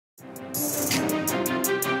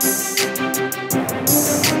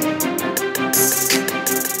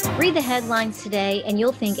read the headlines today and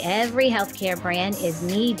you'll think every healthcare brand is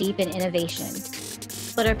knee-deep in innovation.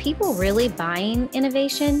 But are people really buying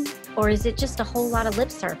innovation, or is it just a whole lot of lip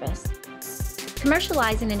service?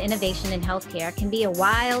 Commercializing an innovation in healthcare can be a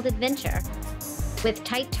wild adventure, with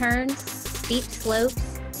tight turns, steep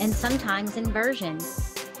slopes, and sometimes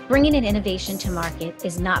inversions. Bringing an innovation to market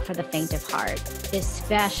is not for the faint of heart,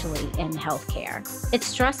 especially in healthcare. It's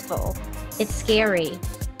stressful, it's scary,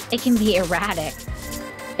 it can be erratic.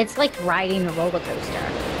 It's like riding a roller coaster.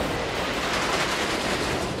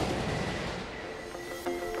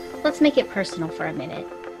 Let's make it personal for a minute.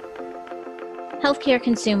 Healthcare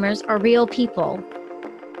consumers are real people.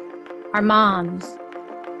 Our moms,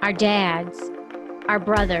 our dads, our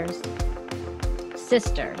brothers,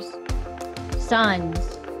 sisters,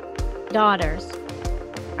 sons, daughters,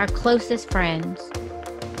 our closest friends.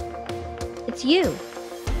 It's you.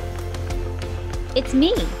 It's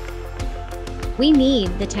me. We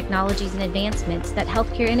need the technologies and advancements that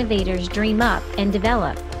healthcare innovators dream up and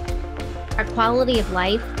develop. Our quality of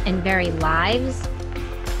life and very lives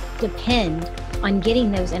depend on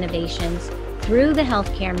getting those innovations through the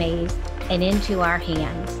healthcare maze and into our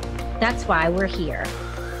hands. That's why we're here,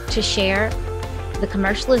 to share the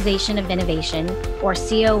commercialization of innovation, or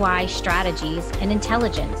COI strategies and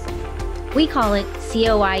intelligence. We call it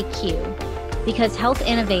COIQ because health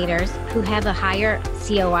innovators who have a higher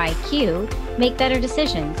COIQ make better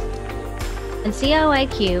decisions. In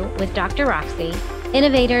COIQ with Dr. Roxie,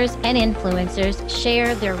 innovators and influencers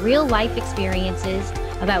share their real-life experiences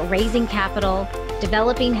about raising capital,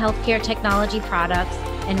 developing healthcare technology products,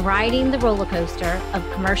 and riding the roller coaster of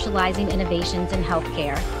commercializing innovations in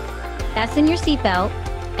healthcare. Fasten your seatbelt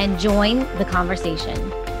and join the conversation.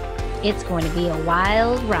 It's going to be a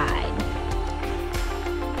wild ride.